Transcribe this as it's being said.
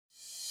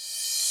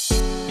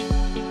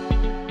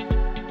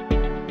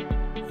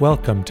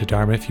Welcome to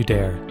Dharma If You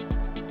Dare.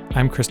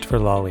 I'm Christopher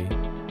Lawley,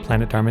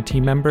 Planet Dharma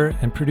team member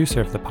and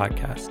producer of the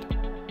podcast.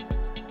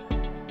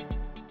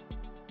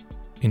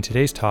 In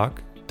today's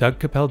talk, Doug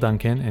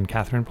Capel-Duncan and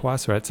Catherine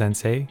Pawassaret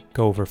Sensei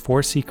go over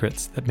 4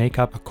 secrets that make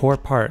up a core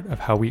part of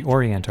how we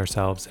orient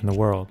ourselves in the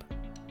world.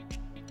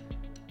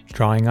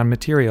 Drawing on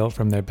material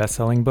from their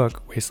best-selling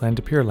book, Wasteland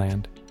to Pure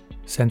Land,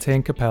 Sensei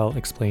and Capel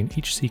explain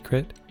each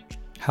secret,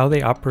 how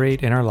they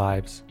operate in our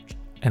lives,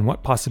 and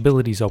what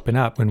possibilities open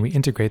up when we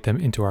integrate them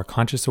into our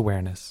conscious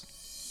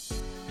awareness.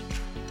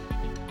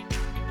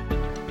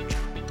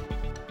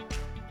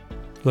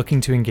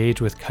 Looking to engage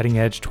with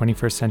cutting-edge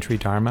 21st century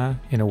Dharma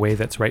in a way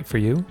that's right for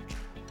you?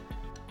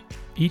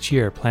 Each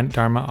year, Planet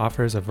Dharma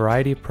offers a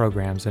variety of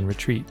programs and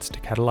retreats to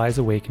catalyze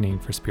awakening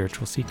for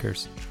spiritual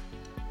seekers.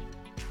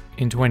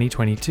 In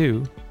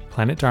 2022,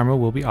 Planet Dharma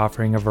will be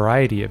offering a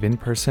variety of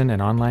in-person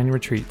and online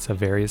retreats of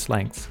various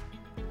lengths.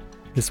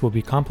 This will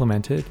be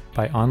complemented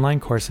by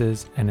online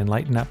courses and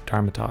Enlighten Up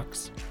Dharma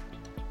talks.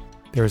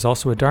 There is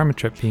also a Dharma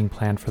trip being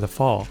planned for the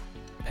fall,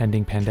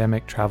 pending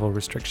pandemic travel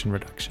restriction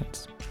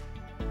reductions.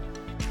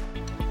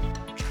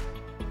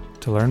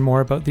 To learn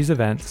more about these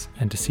events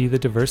and to see the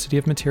diversity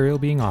of material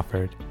being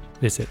offered,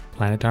 visit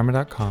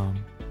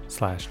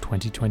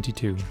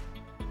planetdharma.com/2022.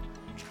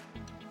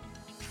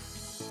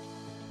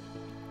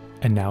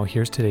 And now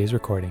here's today's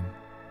recording.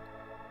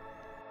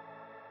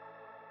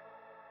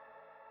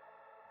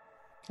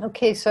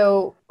 Okay,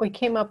 so we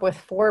came up with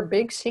 4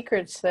 big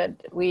secrets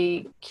that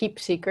we keep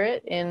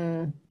secret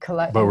in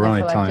collective. But we're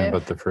only telling you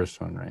about the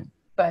first one, right?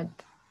 But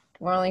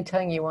we're only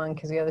telling you one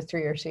because the other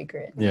 3 are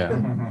secret. Yeah.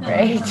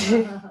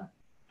 Right?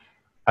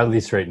 At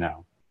least right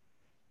now.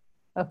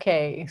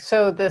 Okay,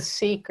 so the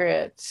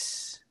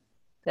secrets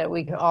that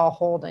we all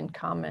hold in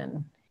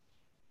common.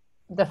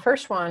 The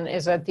first one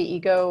is that the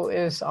ego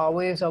is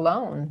always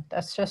alone.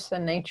 That's just the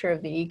nature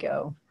of the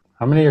ego.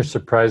 How many are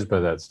surprised by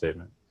that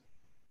statement?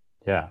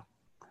 Yeah.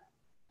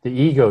 The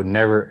ego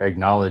never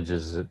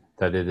acknowledges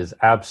that it is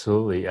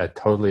absolutely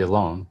totally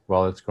alone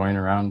while it's going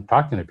around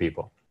talking to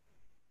people.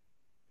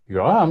 You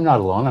go, oh, I'm not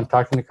alone. I'm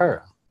talking to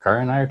Kara. Kara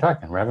and I are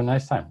talking. We're having a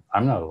nice time.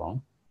 I'm not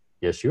alone.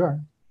 Yes, you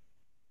are.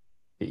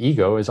 The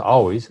ego is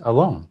always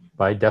alone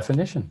by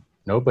definition.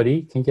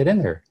 Nobody can get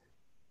in there.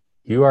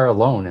 You are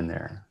alone in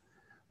there.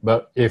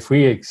 But if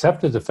we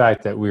accepted the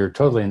fact that we are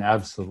totally and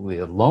absolutely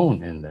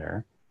alone in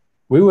there,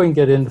 we wouldn't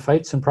get into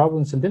fights and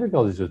problems and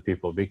difficulties with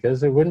people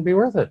because it wouldn't be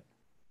worth it.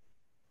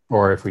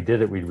 Or if we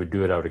did it, we would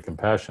do it out of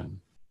compassion.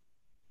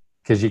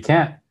 Because you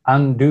can't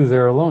undo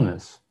their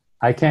aloneness.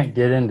 I can't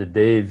get into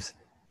Dave's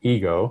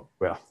ego.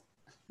 Well,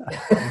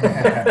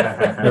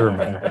 never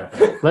mind.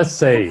 Let's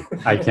say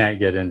I can't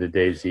get into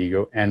Dave's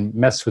ego and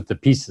mess with the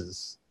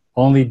pieces.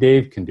 Only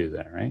Dave can do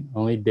that, right?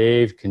 Only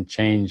Dave can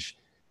change.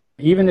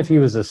 Even if he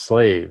was a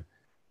slave,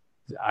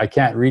 I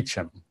can't reach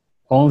him.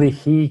 Only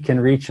he can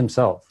reach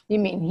himself. You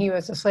mean he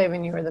was a slave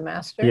and you were the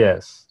master?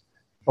 Yes.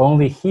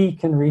 Only he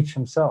can reach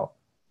himself.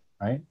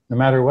 Right? No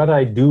matter what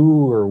I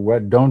do or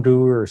what don't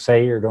do or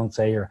say or don't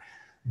say or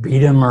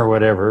beat him or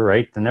whatever,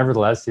 right? The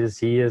nevertheless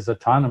he is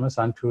autonomous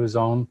unto his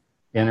own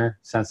inner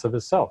sense of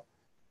his self.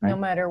 Right? No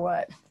matter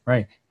what.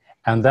 Right.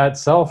 And that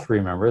self,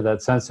 remember,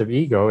 that sense of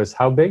ego is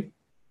how big?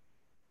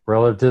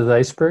 Relative to the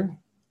iceberg?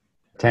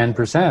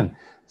 10%.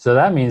 So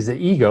that means the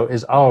ego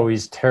is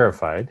always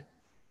terrified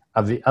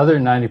of the other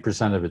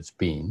 90% of its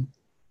being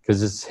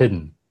because it's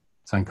hidden.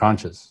 It's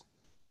unconscious.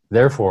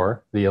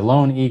 Therefore, the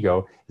alone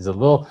ego is a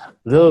little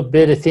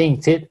bit of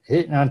thing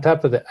hitting on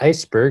top of the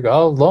iceberg,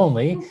 all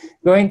lonely,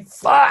 going,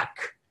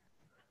 fuck!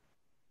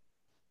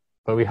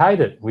 But we hide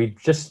it. We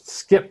just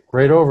skip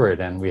right over it,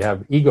 and we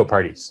have ego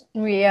parties.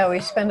 We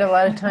spend a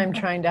lot of time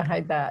trying to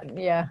hide that.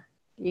 Yeah,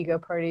 ego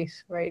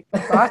parties, right?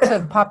 Lots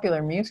of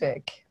popular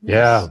music.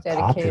 Yeah,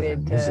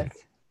 dedicated popular music.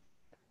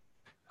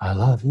 I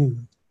love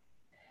you.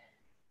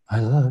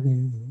 I love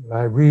you.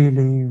 I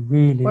really,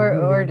 really,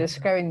 or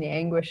describing the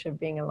anguish of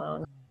being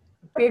alone.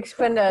 We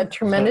expend a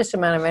tremendous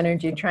amount of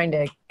energy trying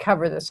to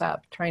cover this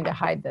up, trying to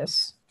hide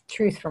this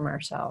truth from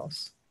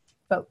ourselves.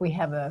 But we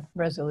have a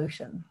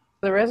resolution.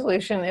 The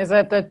resolution is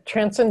that the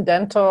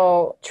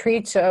transcendental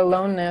treats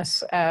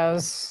aloneness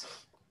as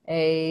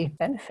a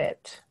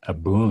benefit. A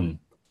boon,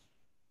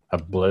 a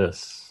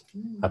bliss,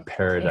 a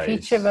paradise. If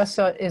each of us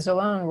is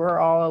alone, we're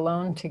all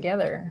alone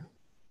together.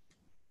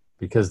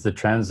 Because the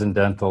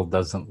transcendental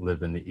doesn't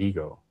live in the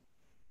ego.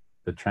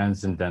 The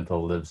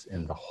transcendental lives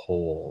in the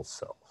whole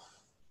self.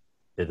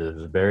 It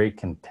is a very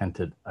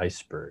contented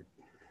iceberg.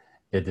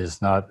 It is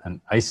not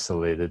an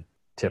isolated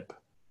tip.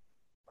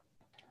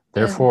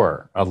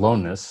 Therefore,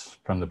 aloneness,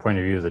 from the point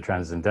of view of the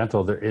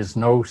transcendental, there is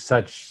no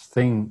such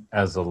thing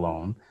as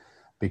alone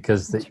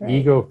because the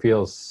ego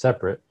feels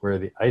separate where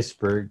the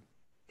iceberg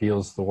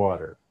feels the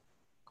water.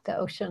 The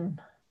ocean.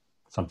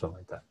 Something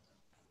like that.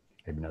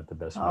 Maybe not the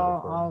best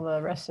metaphor. All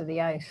the rest of the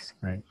ice.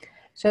 Right.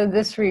 So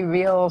this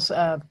reveals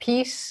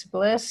peace,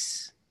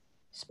 bliss,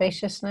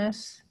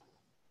 spaciousness,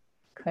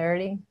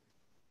 clarity.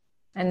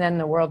 And then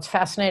the world's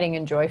fascinating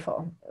and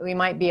joyful. We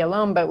might be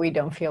alone, but we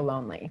don't feel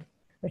lonely,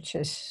 which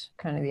is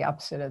kind of the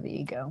opposite of the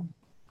ego.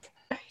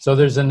 So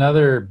there's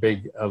another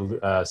big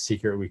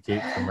secret we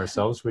keep from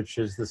ourselves, which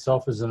is the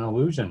self is an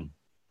illusion.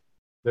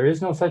 There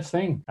is no such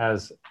thing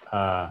as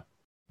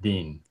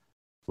Dean.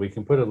 We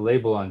can put a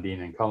label on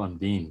Dean and call him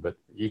Dean, but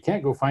you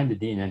can't go find a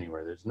Dean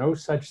anywhere. There's no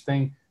such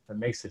thing that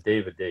makes a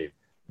Dave a Dave.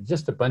 It's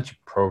just a bunch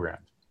of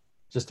programs,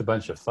 just a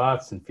bunch of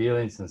thoughts and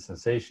feelings and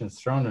sensations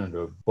thrown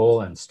into a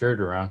bowl and stirred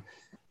around.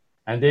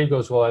 And Dave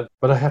goes, well,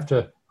 but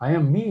I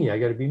am me. I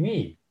got to be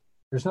me.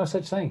 There's no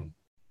such thing.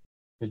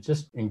 It's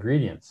just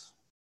ingredients.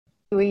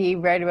 We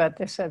write about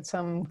this at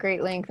some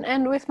great length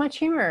and with much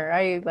humor,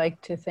 I like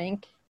to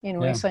think, in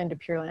Wasteland to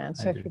Pure Land.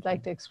 So if you'd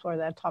like to explore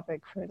that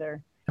topic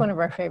further, one of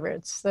our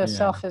favorites, the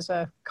self is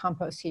a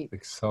compost heap. The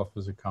self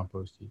is a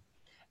compost heap.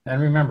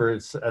 And remember,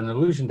 it's an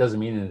illusion doesn't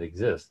mean it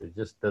exists. It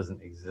just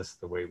doesn't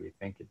exist the way we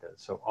think it does.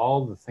 So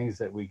all the things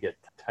that we get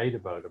tight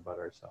about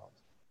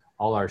ourselves,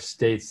 all our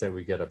states that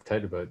we get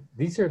uptight about,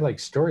 these are like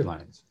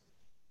storylines.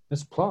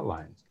 It's plot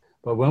lines.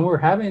 But when we're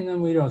having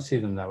them, we don't see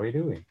them that way,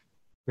 do we?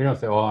 We don't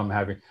think, oh,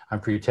 I'm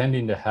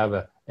pretending to have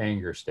an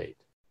anger state.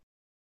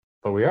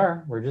 But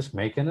we're just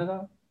making it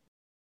up.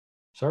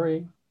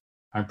 Sorry.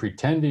 I'm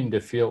pretending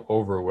to feel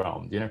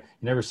overwhelmed. You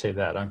never say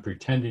that. I'm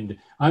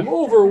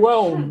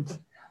overwhelmed.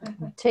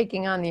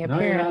 Taking on the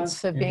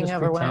appearance of being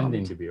overwhelmed.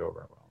 Pretending to be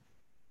overwhelmed.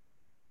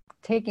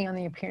 Taking on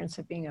the appearance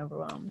of being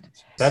overwhelmed.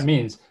 That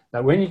means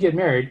that when you get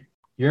married,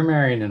 you're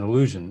marrying an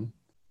illusion,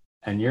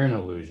 and you're an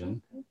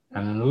illusion,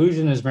 and an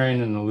illusion is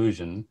marrying an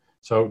illusion.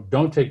 So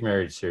don't take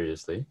marriage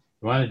seriously.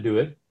 You want to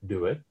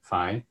do it,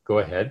 fine, go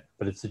ahead,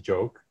 but it's a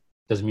joke.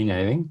 Doesn't mean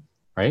anything,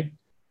 right?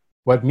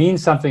 What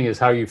means something is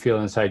how you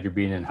feel inside your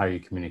being and how you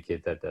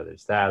communicate that to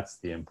others. That's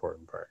the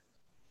important part.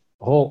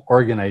 The whole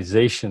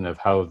organization of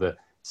how the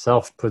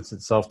self puts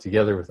itself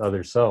together with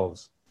other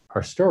selves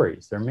are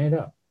stories. They're made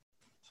up.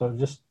 So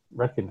just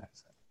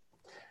recognize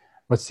that.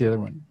 What's the other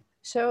one?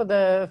 So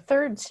the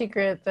third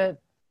secret that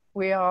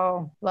we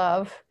all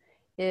love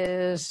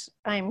is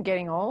I'm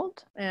getting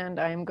old and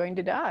I'm going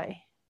to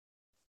die.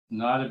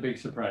 Not a big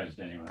surprise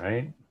to anyone,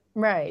 right?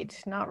 Right.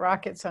 Not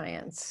rocket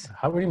science.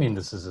 What do you mean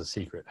this is a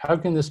secret? How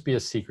can this be a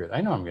secret?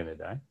 I know I'm going to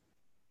die.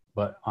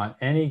 But on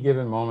any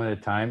given moment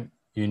of time,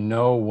 you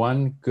know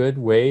one good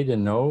way to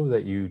know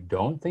that you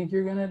don't think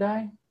you're going to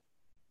die?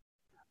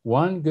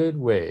 One good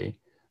way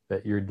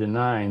that you're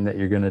denying that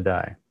you're going to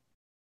die.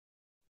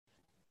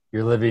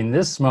 You're living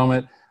this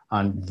moment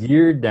on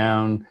gear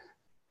down,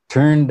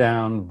 turn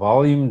down,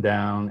 volume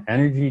down,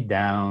 energy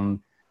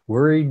down,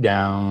 worry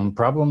down,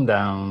 problem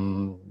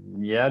down,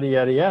 yada,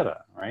 yada,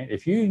 yada, right?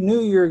 If you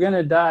knew you were going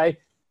to die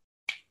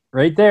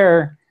right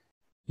there,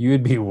 you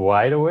would be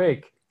wide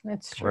awake.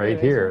 That's true. Right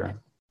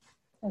here.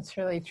 That's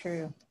really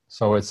true.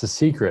 So it's a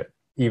secret,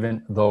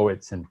 even though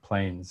it's in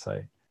plain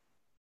sight.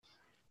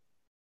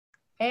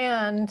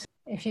 And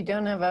if you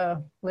don't have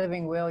a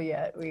living will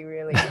yet, we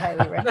really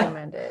highly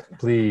recommend it.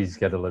 Please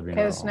get a living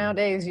will. Because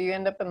nowadays you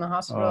end up in the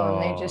hospital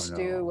and they just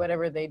do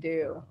whatever they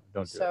do. No,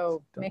 don't do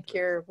so it. make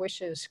your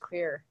wishes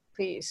clear,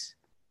 please.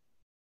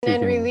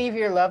 And relieve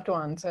your loved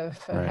ones of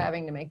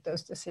having to make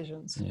those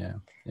decisions. Yeah,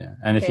 yeah.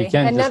 And if you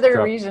can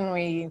another reason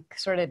we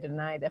sort of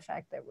deny the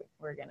fact that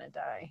we're going to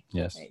die.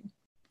 Yes. Right?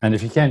 And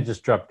if you can't,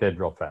 just drop dead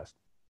real fast.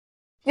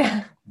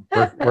 Yeah.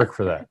 work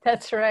for that.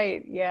 That's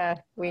right. Yeah.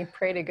 We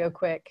pray to go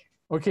quick.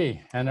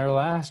 Okay. And our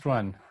last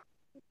one.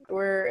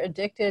 We're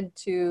addicted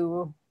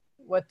to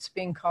what's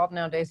being called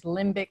nowadays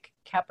limbic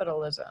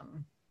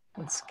capitalism.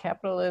 It's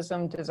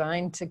capitalism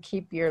designed to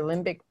keep your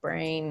limbic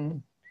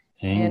brain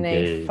in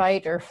a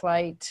fight or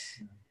flight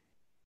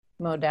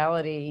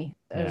modality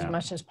as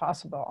much as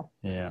possible.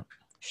 Yeah.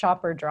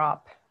 Shop or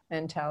drop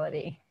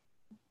mentality.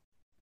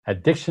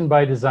 Addiction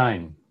by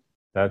design.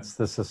 That's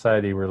the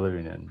society we're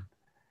living in.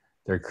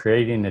 They're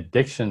creating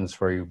addictions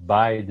for you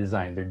by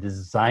design. They're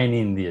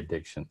designing the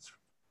addictions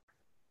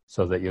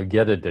so that you'll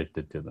get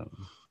addicted to them.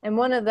 And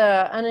one of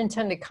the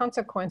unintended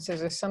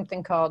consequences is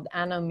something called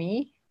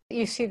anomie.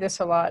 You see this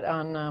a lot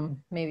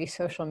on maybe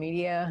social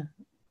media.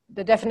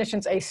 The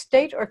definition's a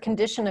state or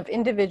condition of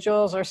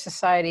individuals or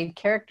society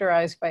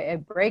characterized by a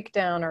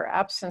breakdown or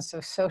absence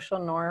of social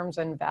norms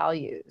and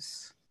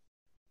values.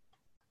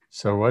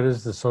 So what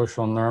is the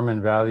social norm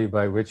and value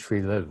by which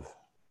we live?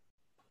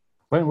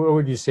 What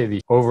would you say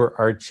the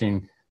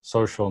overarching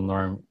social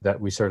norm that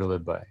we sort of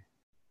live by?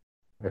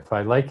 If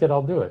I like it,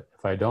 I'll do it.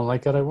 If I don't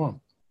like it, I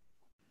won't.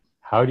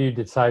 How do you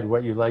decide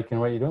what you like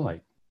and what you don't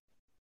like?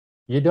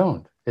 You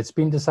don't. It's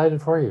been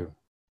decided for you.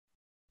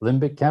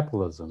 Limbic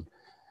capitalism.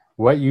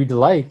 What you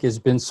like has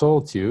been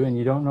sold to you and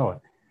you don't know it.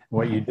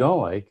 What you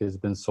don't like has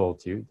been sold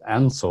to you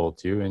and sold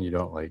to you and you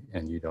don't like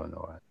and you don't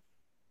know it.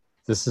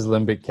 This is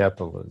limbic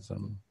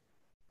capitalism.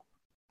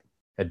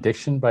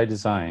 Addiction by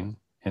design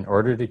in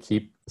order to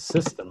keep the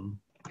system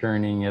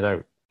churning it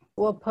out.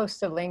 We'll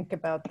post a link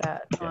about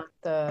that on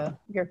the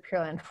Your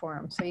Pure Land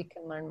forum so you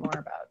can learn more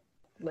about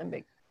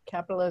limbic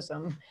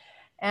capitalism.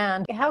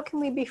 And how can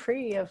we be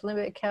free of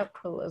limbic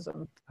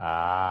capitalism?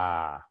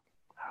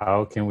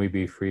 How can we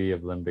be free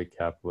of limbic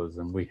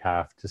capitalism? We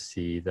have to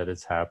see that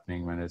it's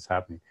happening when it's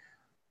happening.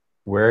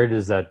 Where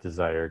does that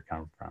desire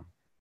come from?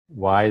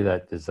 why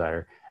that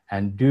desire.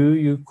 And do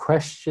you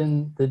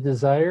question the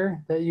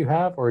desire that you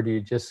have, or do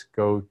you just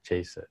go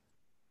chase it?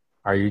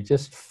 Are you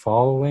just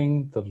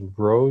following the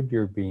road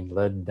you're being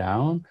led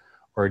down?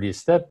 Or do you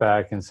step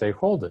back and say,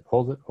 hold it,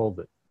 hold it, hold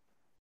it?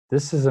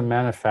 This is a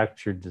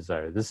manufactured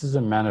desire. This is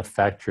a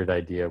manufactured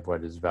idea of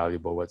what is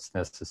valuable, what's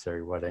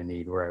necessary, what I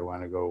need, where I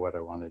want to go, what I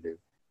want to do.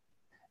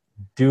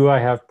 Do I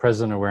have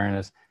present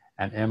awareness?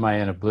 And am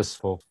I in a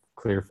blissful,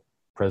 clear,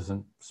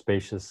 present,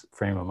 spacious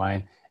frame of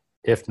mind?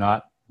 If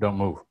not, don't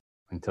move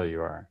until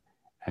you are.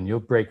 And you'll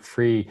break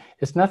free.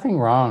 It's nothing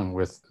wrong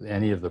with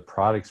any of the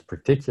products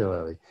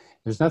particularly.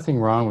 There's nothing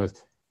wrong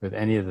with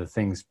any of the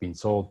things being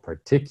sold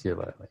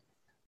particularly.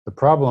 The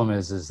problem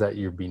is that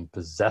you're being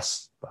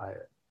possessed by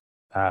it.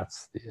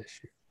 That's the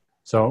issue.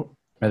 So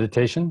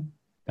meditation,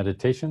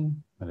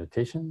 meditation,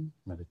 meditation,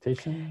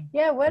 meditation.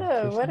 Yeah, what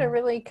meditation. a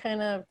really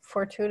kind of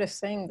fortuitous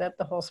thing that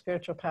the whole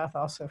spiritual path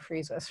also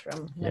frees us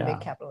from big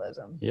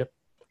capitalism. Yep.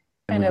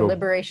 And a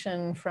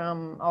liberation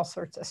from all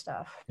sorts of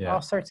stuff,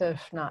 all sorts of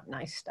not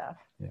nice stuff.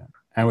 Yeah.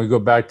 And we go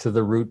back to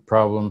the root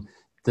problem.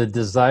 The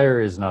desire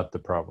is not the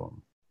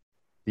problem.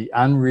 The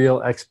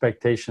unreal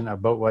expectation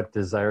about what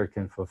desire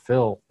can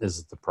fulfill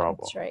is the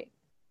problem. That's right.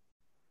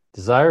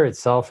 Desire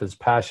itself is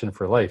passion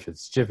for life.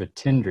 It's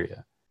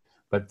Jivatindriya.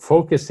 But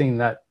focusing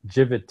that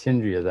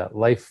Jivatindriya, that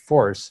life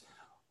force,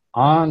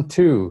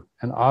 onto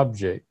an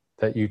object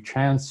that you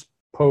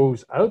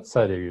transpose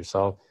outside of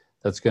yourself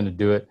that's going to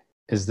do it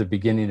is the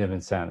beginning of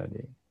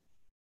insanity.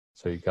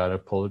 So you got to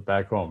pull it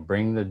back home.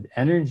 Bring the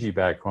energy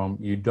back home.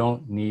 You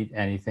don't need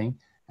anything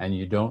and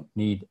you don't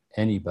need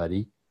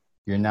anybody.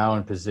 You're now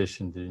in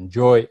position to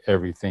enjoy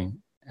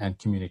everything and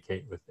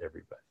communicate with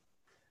everybody.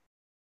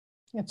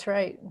 That's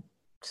right.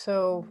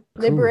 So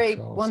liberate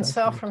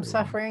oneself from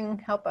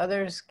suffering, help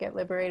others get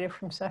liberated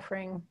from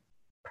suffering,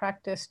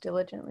 practice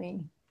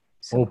diligently,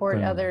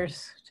 support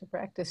others to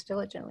practice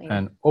diligently.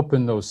 And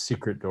open those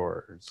secret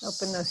doors.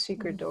 Open those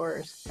secret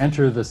doors.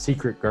 Enter the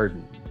secret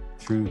garden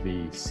through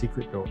the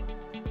secret door.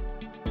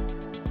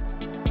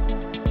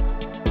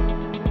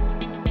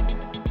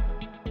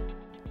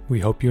 We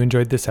hope you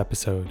enjoyed this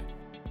episode.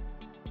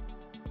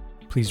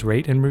 Please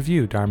rate and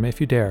review Dharma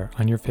If You Dare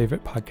on your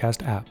favorite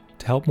podcast app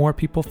to help more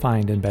people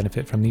find and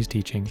benefit from these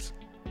teachings.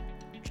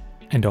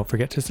 And don't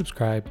forget to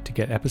subscribe to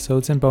get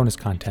episodes and bonus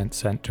content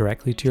sent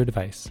directly to your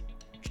device.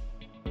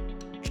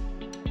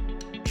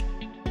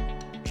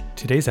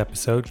 Today's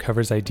episode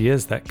covers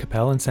ideas that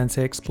Capel and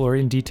Sensei explore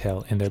in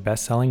detail in their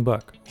best-selling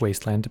book,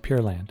 Wasteland to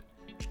Pure Land.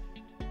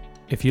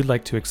 If you'd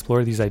like to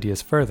explore these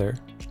ideas further,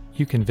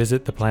 you can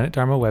visit the Planet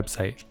Dharma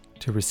website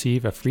to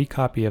receive a free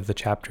copy of the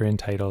chapter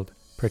entitled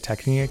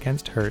Protecting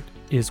Against Hurt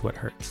is What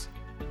Hurts.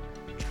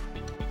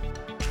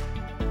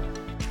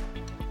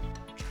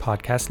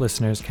 Podcast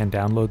listeners can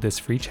download this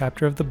free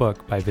chapter of the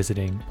book by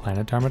visiting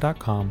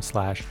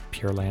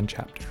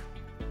planetdharma.com/purelandchapter.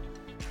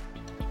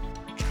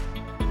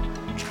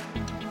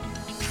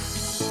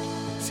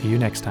 See you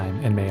next time,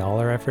 and may all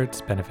our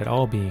efforts benefit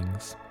all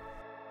beings.